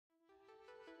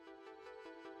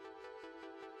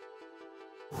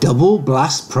double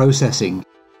blast processing.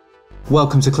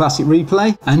 Welcome to Classic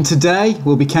Replay, and today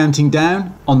we'll be counting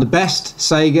down on the best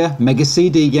Sega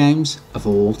Mega-CD games of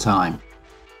all time.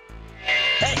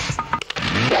 Hey!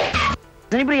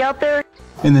 Is anybody out there?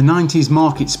 In the 90s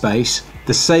market space,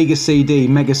 the Sega CD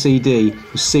Mega-CD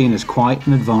was seen as quite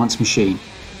an advanced machine.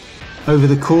 Over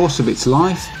the course of its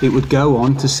life, it would go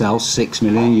on to sell 6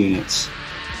 million units.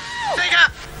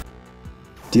 Sega!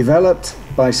 Developed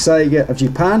by Sega of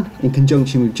Japan in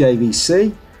conjunction with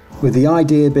JVC, with the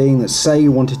idea being that Sega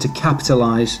wanted to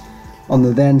capitalise on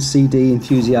the then CD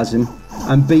enthusiasm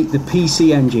and beat the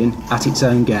PC engine at its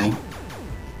own game.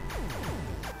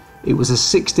 It was a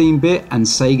 16-bit and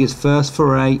Sega's first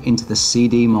foray into the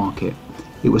CD market.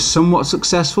 It was somewhat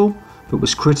successful, but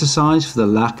was criticised for the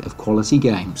lack of quality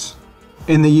games.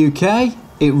 In the UK,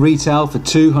 it retailed for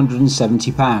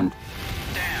 £270. Damn,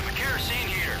 a kerosene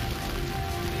heater.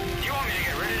 You want me to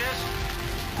get rid of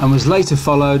this? And was later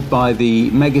followed by the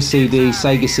Mega-CD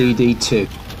Sega CD 2.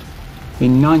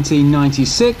 In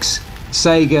 1996,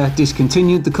 Sega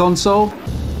discontinued the console,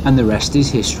 and the rest is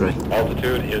history.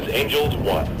 Altitude is Angels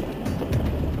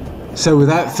 1. So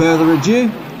without further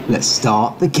ado, let's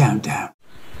start the countdown.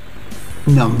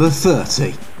 Number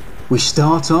 30. We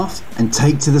start off and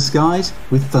take to the skies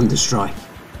with Thunderstrike,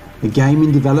 a game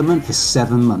in development for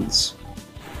 7 months.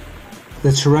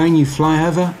 The terrain you fly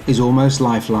over is almost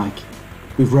lifelike,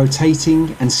 with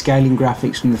rotating and scaling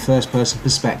graphics from the first-person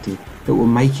perspective that will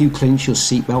make you clinch your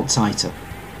seatbelt tighter.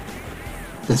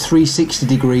 The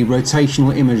 360-degree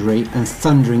rotational imagery and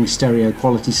thundering stereo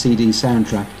quality CD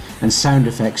soundtrack and sound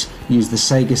effects use the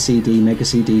Sega CD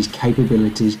Mega-CD's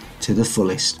capabilities to the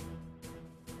fullest.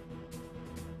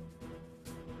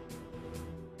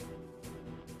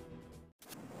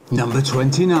 Number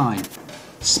 29.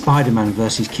 Spider-Man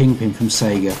vs Kingpin from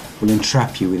Sega will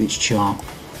entrap you with its charm.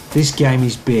 This game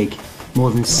is big, more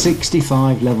than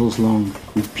 65 levels long,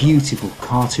 with beautiful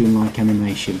cartoon-like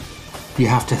animation. You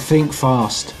have to think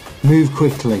fast, move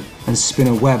quickly, and spin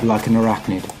a web like an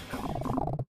arachnid.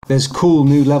 There's cool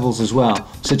new levels as well,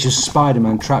 such as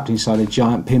Spider-Man trapped inside a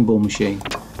giant pinball machine.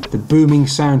 The booming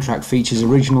soundtrack features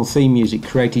original theme music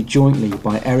created jointly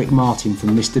by Eric Martin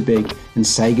from Mr. Big and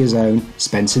Sega's own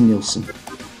Spencer Nilsson.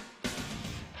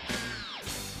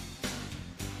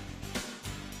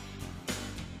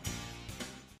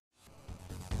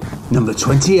 Number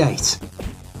 28.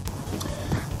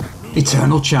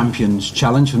 Eternal Champions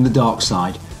Challenge from the Dark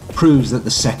Side proves that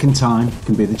the second time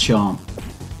can be the charm.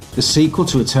 The sequel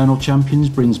to Eternal Champions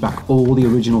brings back all the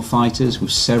original fighters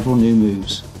with several new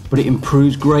moves, but it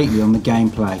improves greatly on the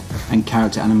gameplay and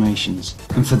character animations.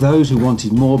 And for those who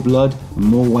wanted more blood and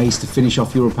more ways to finish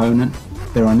off your opponent,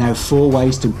 there are now 4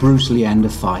 ways to brutally end a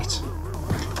fight.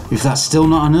 If that's still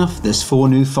not enough, there's 4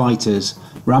 new fighters: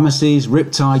 Ramesses,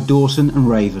 Riptide, Dawson and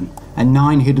Raven, and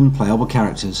 9 hidden playable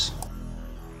characters.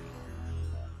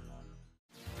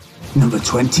 Number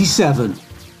 27.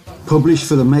 Published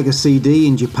for the Mega CD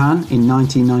in Japan in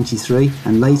 1993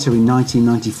 and later in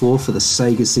 1994 for the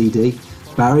Sega CD,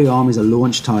 Barry Arm is a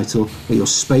launch title where your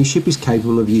spaceship is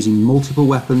capable of using multiple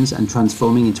weapons and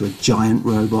transforming into a giant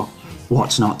robot.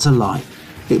 What's not to like?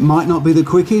 It might not be the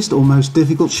quickest or most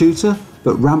difficult shooter,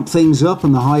 but ramp things up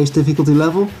on the highest difficulty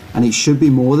level and it should be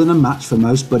more than a match for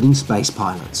most budding space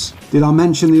pilots. Did I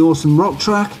mention the awesome rock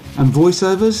track and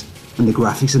voiceovers? And the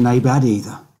graphics are no bad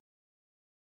either.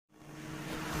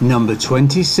 Number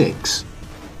 26.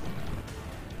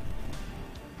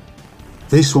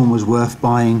 This one was worth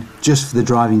buying just for the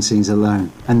driving scenes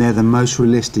alone, and they're the most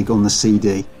realistic on the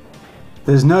CD.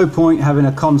 There's no point having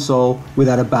a console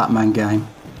without a Batman game.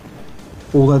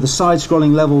 Although the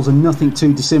side-scrolling levels are nothing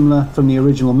too dissimilar from the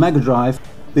original Mega Drive,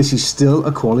 this is still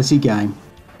a quality game.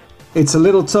 It's a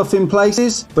little tough in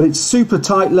places, but its super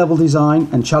tight level design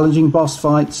and challenging boss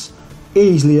fights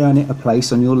easily earn it a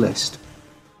place on your list.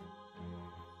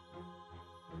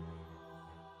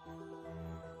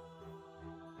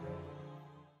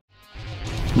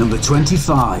 Number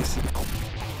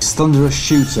 25. This thunderous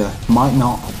shooter might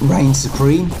not reign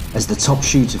supreme as the top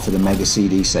shooter for the Mega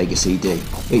CD Sega CD.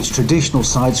 Its traditional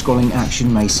side-scrolling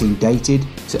action may seem dated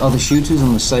to other shooters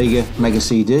on the Sega Mega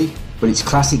CD, but its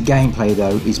classic gameplay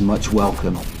though is much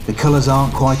welcome. The colours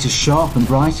aren't quite as sharp and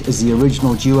bright as the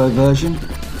original Duo version,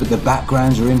 but the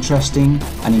backgrounds are interesting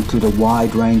and include a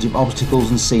wide range of obstacles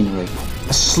and scenery.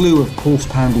 A slew of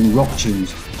pulse-pounding rock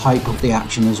tunes hype up the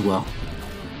action as well.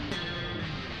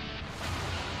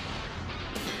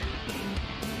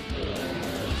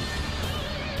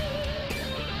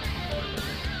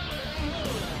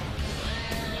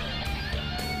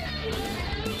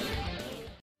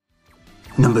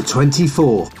 Number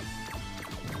 24.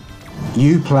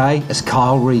 You play as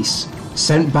Kyle Reese,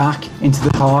 sent back into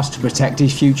the past to protect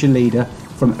his future leader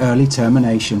from early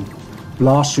termination.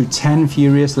 Blast through 10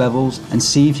 furious levels and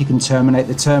see if you can terminate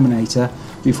the Terminator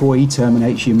before he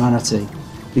terminates humanity.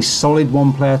 This solid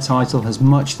one-player title has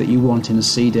much that you want in a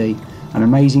CD. An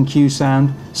amazing cue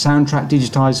sound, soundtrack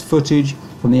digitised footage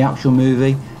from the actual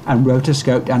movie, and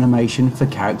rotoscoped animation for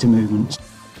character movements.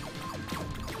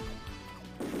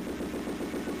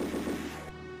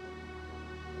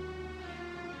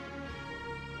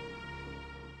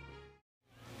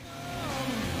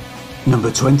 Number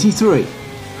 23.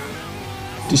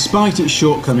 Despite its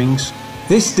shortcomings,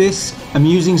 this disc,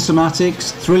 amusing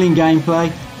cinematics, thrilling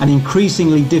gameplay and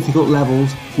increasingly difficult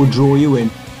levels will draw you in.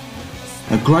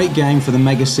 A great game for the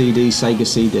Mega-CD Sega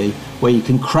CD where you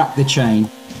can crack the chain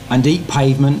and eat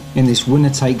pavement in this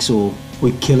winner-takes-all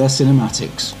with killer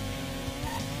cinematics.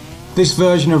 This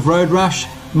version of Road Rash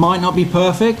might not be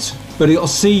perfect, but it'll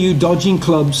see you dodging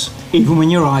clubs even when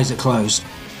your eyes are closed.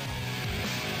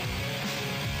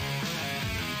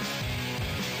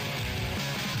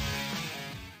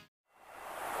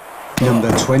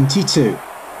 Number 22.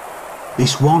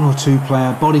 This 1 or 2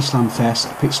 player body slam fest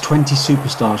pits 20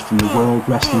 superstars from the World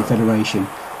Wrestling Federation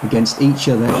against each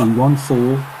other in one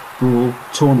fall, brawl,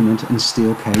 tournament and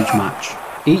steel cage match.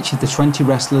 Each of the 20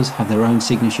 wrestlers have their own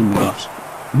signature moves.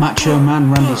 Macho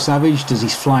Man Randy Savage does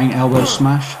his flying elbow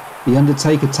smash, The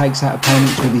Undertaker takes out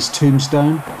opponents with his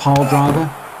tombstone, pile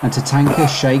driver, and Tatanka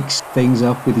shakes things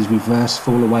up with his reverse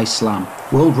fall-away slam.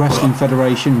 World Wrestling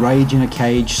Federation Rage in a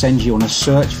Cage sends you on a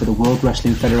search for the World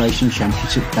Wrestling Federation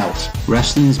Championship belt,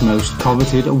 wrestling's most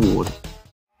coveted award.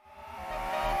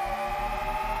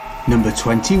 Number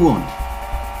 21.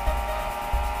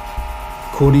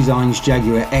 Core Design's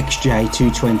Jaguar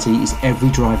XJ220 is every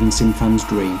driving sim fan's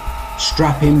dream.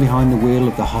 Strap in behind the wheel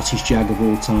of the hottest Jag of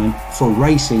all time for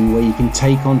racing where you can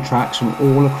take on tracks from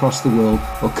all across the world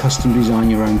or custom design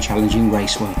your own challenging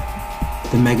raceway.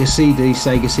 The Mega-CD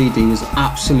Sega CD is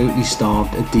absolutely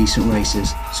starved of decent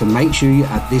races, so make sure you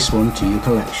add this one to your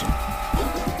collection.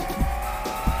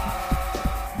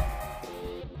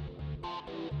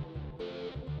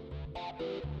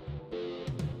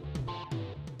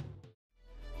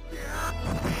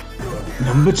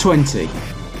 Number 20.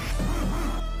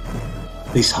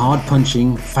 This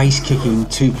hard-punching, face-kicking,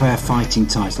 two-player fighting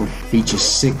title features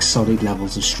 6 solid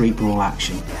levels of street brawl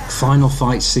action. Final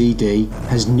Fight CD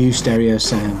has new stereo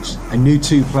sounds, a new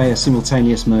 2-player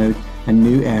simultaneous mode and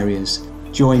new areas.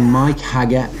 Join Mike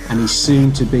Haggett and his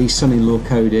soon-to-be son-in-law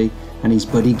Cody and his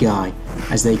buddy Guy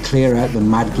as they clear out the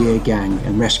Mad Gear gang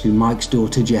and rescue Mike's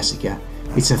daughter Jessica.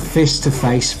 It's a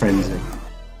fist-to-face frenzy.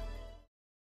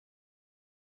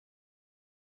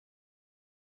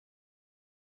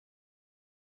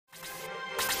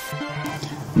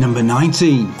 Number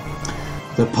 19.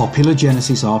 The popular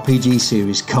Genesis RPG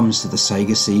series comes to the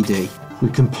Sega CD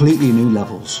with completely new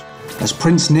levels. As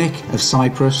Prince Nick of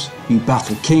Cyprus, you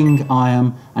battle King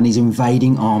Iam and his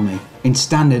invading army in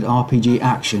standard RPG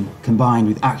action combined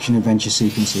with action-adventure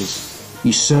sequences.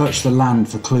 You search the land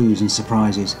for clues and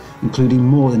surprises, including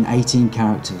more than 18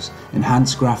 characters,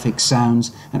 enhanced graphics,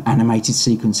 sounds and animated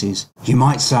sequences. You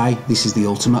might say this is the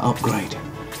ultimate upgrade.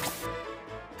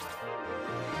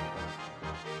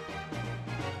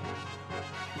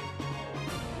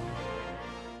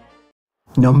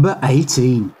 Number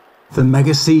 18. The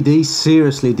Mega CD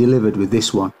seriously delivered with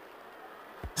this one.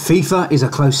 FIFA is a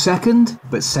close second,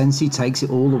 but Sensi takes it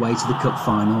all the way to the cup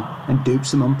final and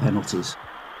dupes them on penalties.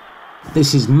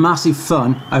 This is massive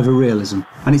fun over realism,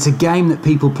 and it's a game that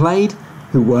people played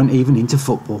who weren't even into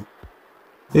football.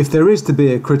 If there is to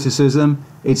be a criticism,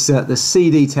 it's that the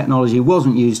CD technology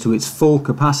wasn't used to its full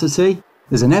capacity,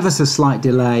 there's an ever so slight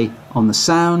delay on the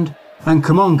sound, and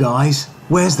come on guys,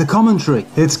 where's the commentary?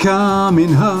 It's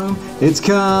coming home, it's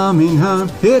coming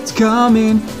home, it's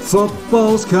coming,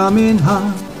 football's coming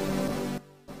home.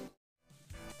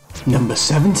 Number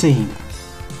 17.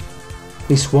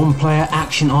 This one-player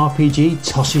action RPG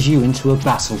tosses you into a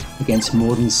battle against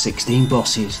more than 16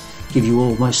 bosses, gives you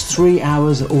almost 3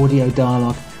 hours of audio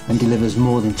dialogue and delivers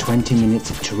more than 20 minutes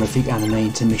of terrific anime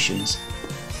intermissions.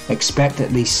 Expect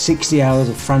at least 60 hours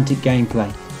of frantic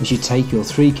gameplay as you take your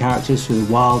 3 characters through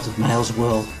the wilds of Mail's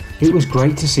world. It was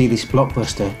great to see this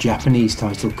blockbuster Japanese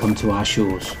title come to our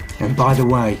shores. And by the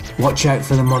way, watch out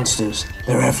for the monsters,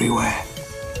 they're everywhere.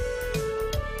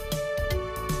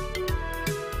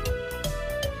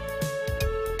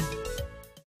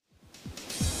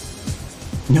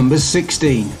 Number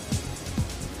 16.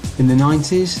 In the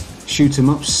 90s, shoot 'em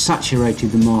ups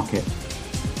saturated the market.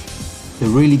 The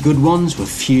really good ones were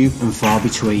few and far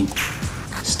between.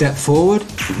 Step forward,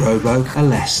 Robo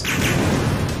Aleste.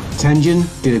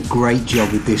 Tengen did a great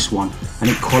job with this one, and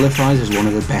it qualifies as one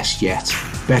of the best yet.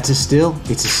 Better still,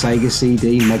 it's a Sega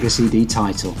CD Mega-CD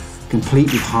title,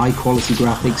 complete with high quality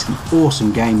graphics and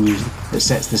awesome game music that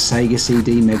sets the Sega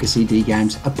CD Mega-CD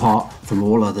games apart from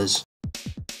all others.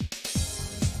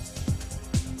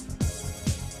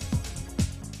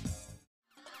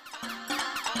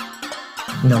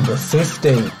 Number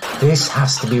 15. This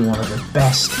has to be one of the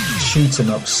best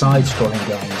shoot-'em-up side-scrolling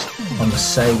games on the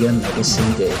Sega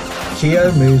Mega-CD.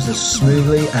 Kyo moves as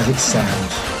smoothly as it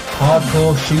sounds.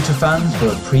 Hardcore shooter fans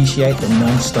will appreciate the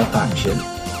non-stop action,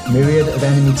 myriad of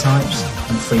enemy types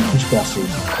and freakish bosses.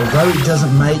 Although it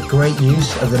doesn't make great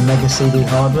use of the Mega-CD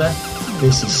hardware,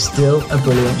 this is still a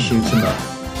brilliant shoot-'em-up.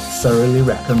 Thoroughly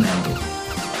recommended.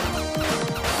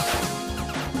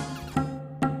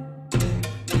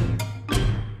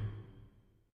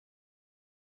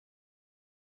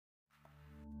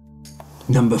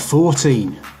 Number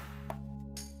 14.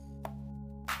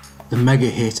 The mega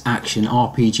hit action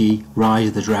RPG Rise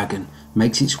of the Dragon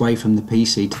makes its way from the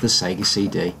PC to the Sega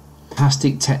CD.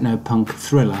 Fantastic techno-punk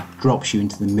thriller drops you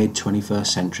into the mid-21st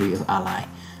century of LA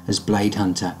as Blade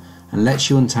Hunter and lets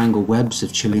you untangle webs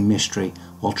of chilling mystery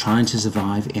while trying to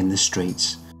survive in the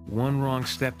streets. One wrong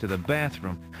step to the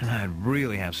bathroom and I'd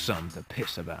really have something to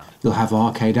piss about. You'll have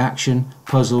arcade action,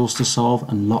 puzzles to solve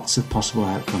and lots of possible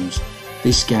outcomes.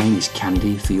 This game is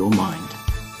candy for your mind.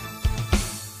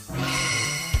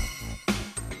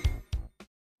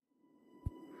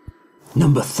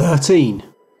 Number 13.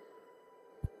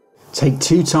 Take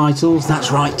two titles, that's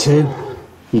right, two.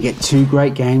 You get two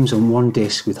great games on one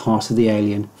disc with Heart of the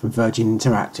Alien from Virgin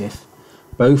Interactive.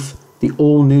 Both the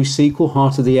all-new sequel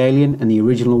Heart of the Alien and the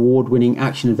original award-winning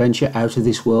action-adventure Out of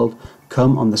This World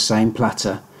come on the same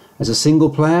platter. As a single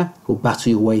player, you'll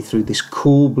battle your way through this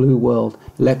cool blue world,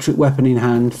 electric weapon in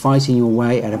hand, fighting your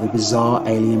way out of a bizarre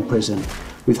alien prison.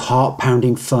 With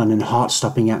heart-pounding fun and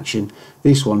heart-stopping action,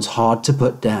 this one's hard to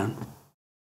put down.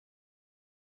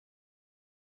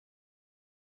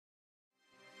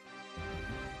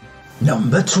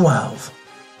 Number 12.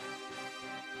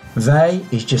 They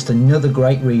is just another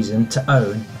great reason to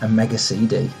own a Mega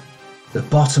CD. The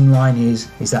bottom line is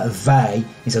that They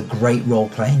is a great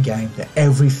role-playing game that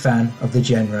every fan of the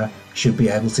genre should be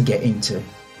able to get into.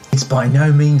 It's by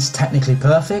no means technically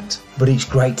perfect, but it's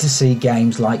great to see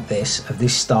games like this, of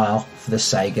this style, for the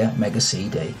Sega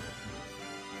Mega-CD.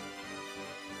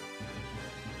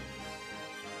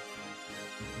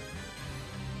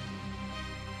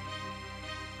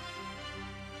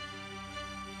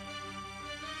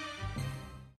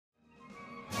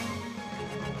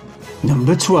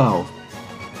 Number 12.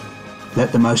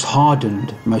 Let the most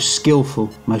hardened, most skillful,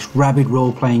 most rabid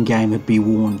role-playing gamer be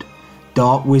warned.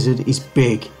 Dark Wizard is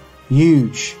big,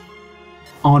 huge.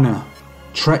 Honour,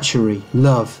 treachery,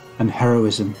 love and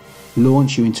heroism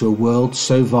launch you into a world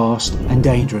so vast and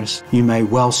dangerous you may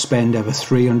well spend over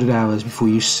 300 hours before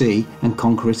you see and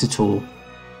conquer it at all.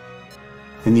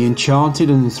 In the enchanted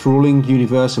and enthralling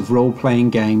universe of role-playing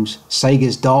games,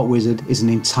 Sega's Dark Wizard is an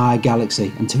entire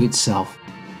galaxy unto itself.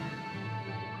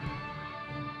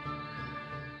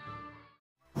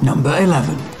 Number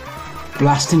 11.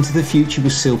 Blast into the future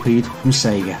with Silpede from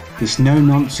Sega. This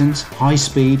no-nonsense,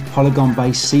 high-speed,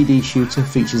 polygon-based CD shooter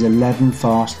features 11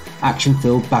 fast,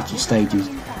 action-filled battle stages,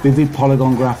 vivid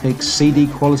polygon graphics,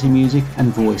 CD-quality music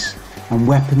and voice, and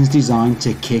weapons designed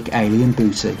to kick alien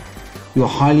booty. Your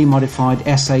highly modified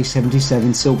SA-77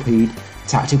 Silpede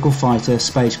tactical fighter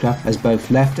spacecraft has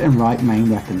both left and right main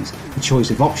weapons, a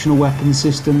choice of optional weapon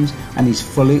systems, and is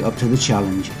fully up to the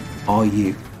challenge. Are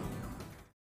you?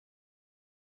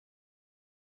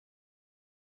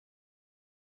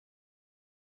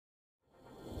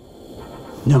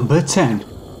 Number 10.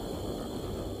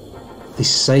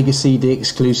 This Sega CD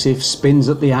exclusive spins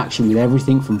up the action with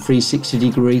everything from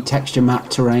 360-degree texture map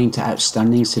terrain to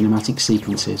outstanding cinematic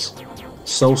sequences.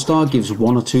 Soulstar gives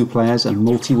 1 or 2 players a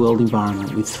multi-world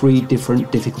environment with 3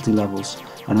 different difficulty levels,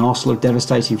 an arsenal of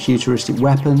devastating futuristic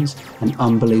weapons, and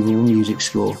unbelievable music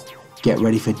score. Get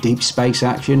ready for deep space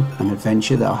action and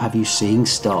adventure that'll have you seeing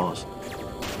stars.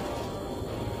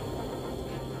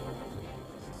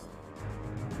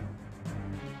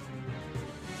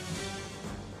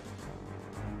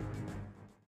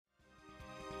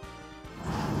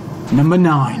 Number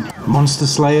 9. Monster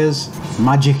Slayers,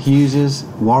 Magic Users,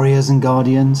 Warriors and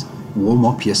Guardians, warm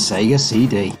up your Sega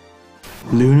CD.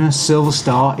 Lunar Silver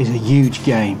Star is a huge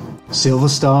game. Silver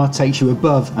Star takes you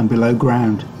above and below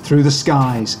ground, through the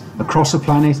skies, across a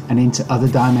planet and into other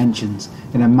dimensions,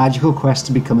 in a magical quest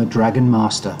to become a Dragon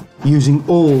Master. Using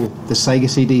all the Sega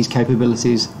CD's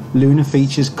capabilities, Lunar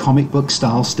features comic book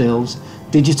style stills,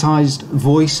 digitized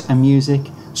voice and music,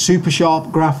 super sharp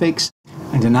graphics,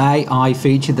 and an AI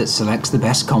feature that selects the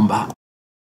best combat.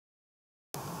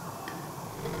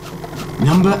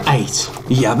 Number 8.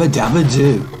 Yabba Dabba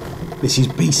Doo. This is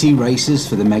BC Racers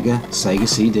for the Mega Sega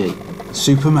CD.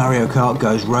 Super Mario Kart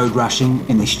goes road rashing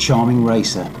in this charming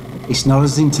racer. It's not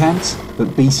as intense, but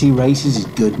BC Racers is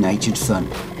good-natured fun.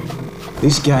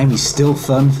 This game is still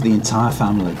fun for the entire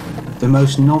family. The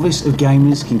most novice of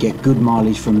gamers can get good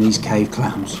mileage from these cave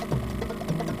clowns.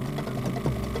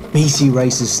 BC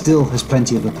Racers still has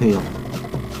plenty of appeal.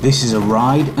 This is a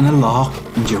ride and a lark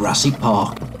in Jurassic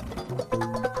Park.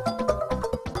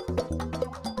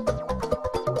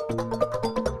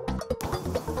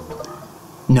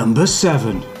 Number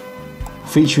 7.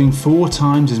 Featuring 4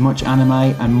 times as much anime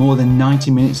and more than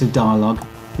 90 minutes of dialogue,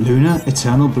 Luna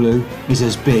Eternal Blue is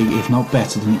as big if not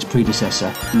better than its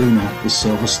predecessor, Luna the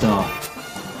Silver Star.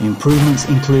 Improvements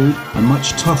include a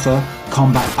much tougher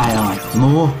combat AI,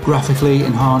 more graphically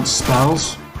enhanced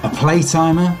spells, a play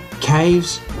timer,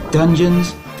 caves,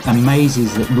 dungeons and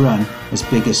mazes that run as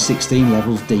big as 16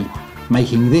 levels deep,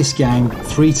 making this game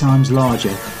 3 times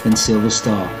larger than Silver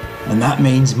Star. And that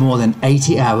means more than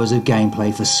 80 hours of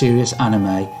gameplay for serious anime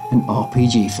and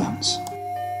RPG fans.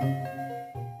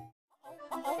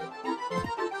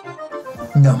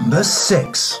 Number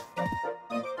 6.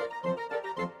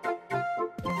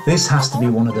 This has to be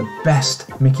one of the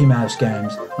best Mickey Mouse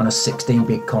games on a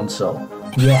 16-bit console.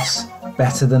 Yes,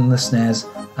 better than the SNES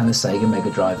and the Sega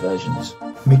Mega Drive versions.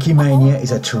 Mickey Mania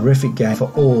is a terrific game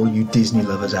for all you Disney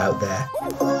lovers out there.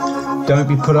 Don't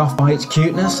be put off by its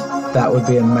cuteness, that would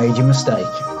be a major mistake.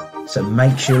 So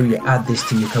make sure you add this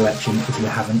to your collection if you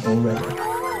haven't already.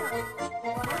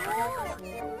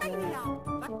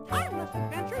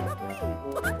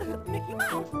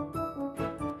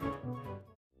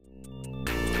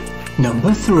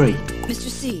 Number 3. Mr.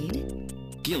 Seed?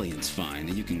 Gillian's fine,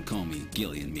 and you can call me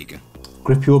Gillian, Mika.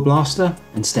 Grip your blaster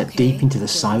and step deep into the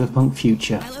cyberpunk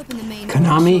future.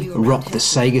 Konami rocked the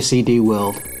Sega CD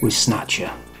world with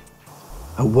Snatcher.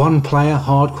 A one-player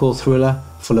hardcore thriller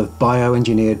full of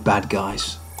bioengineered bad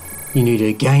guys. You need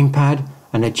a gamepad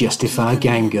and a Justifier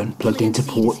game gun plugged into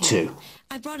port 2.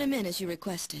 I brought him in as you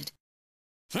requested.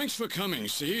 Thanks for coming,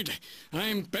 Seed.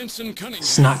 I'm Benson Cunningham.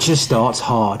 Snatcher starts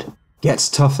hard, gets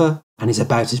tougher, and is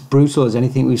about as brutal as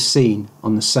anything we've seen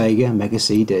on the Sega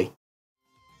Mega-CD.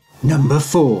 Number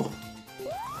 4.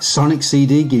 Sonic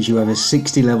CD gives you over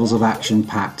 60 levels of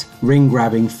action-packed,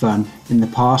 ring-grabbing fun in the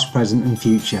past, present and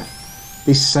future.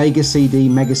 This Sega CD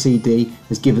Mega-CD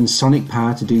has given Sonic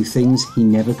power to do things he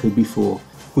never could before.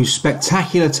 With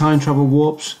spectacular time travel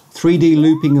warps, 3D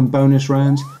looping and bonus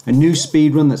rounds, a new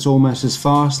speedrun that's almost as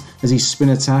fast as his spin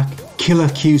attack, killer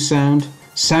Q sound,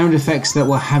 sound effects that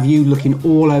will have you looking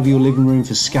all over your living room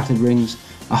for scattered rings,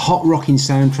 a hot rocking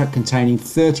soundtrack containing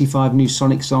 35 new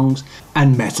Sonic songs,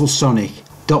 and Metal Sonic,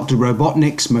 Dr.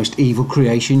 Robotnik's most evil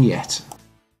creation yet.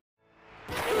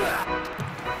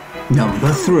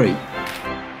 Number 3.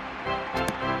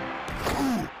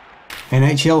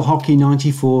 NHL Hockey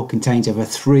 94 contains over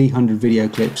 300 video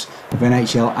clips of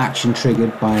NHL action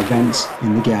triggered by events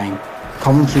in the game,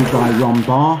 commentary by Ron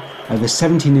Barr, over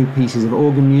 70 new pieces of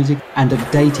organ music, and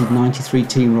updated 93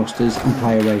 team rosters and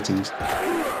player ratings.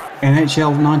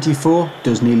 NHL 94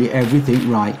 does nearly everything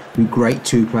right with great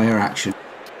two-player action.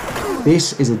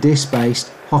 This is a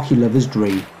disc-based hockey lover's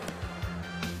dream.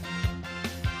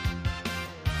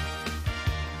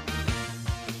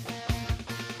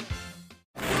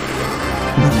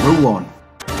 Number 1.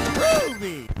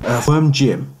 Earthworm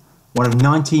Jim, one of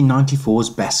 1994's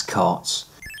best carts,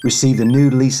 received a new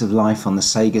lease of life on the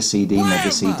Sega CD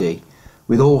Mega-CD,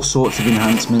 with all sorts of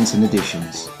enhancements and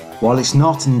additions. While it's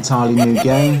not an entirely new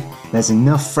game, there's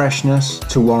enough freshness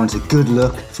to warrant a good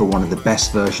look for one of the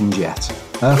best versions yet.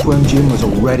 Earthworm Jim was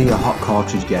already a hot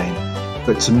cartridge game,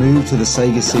 but to move to the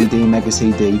Sega CD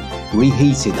Mega-CD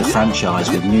reheated the franchise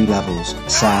with new levels,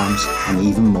 sounds and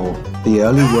even more. The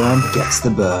early worm gets the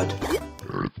bird.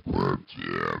 Earthworm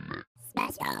Jim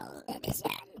Special Edition.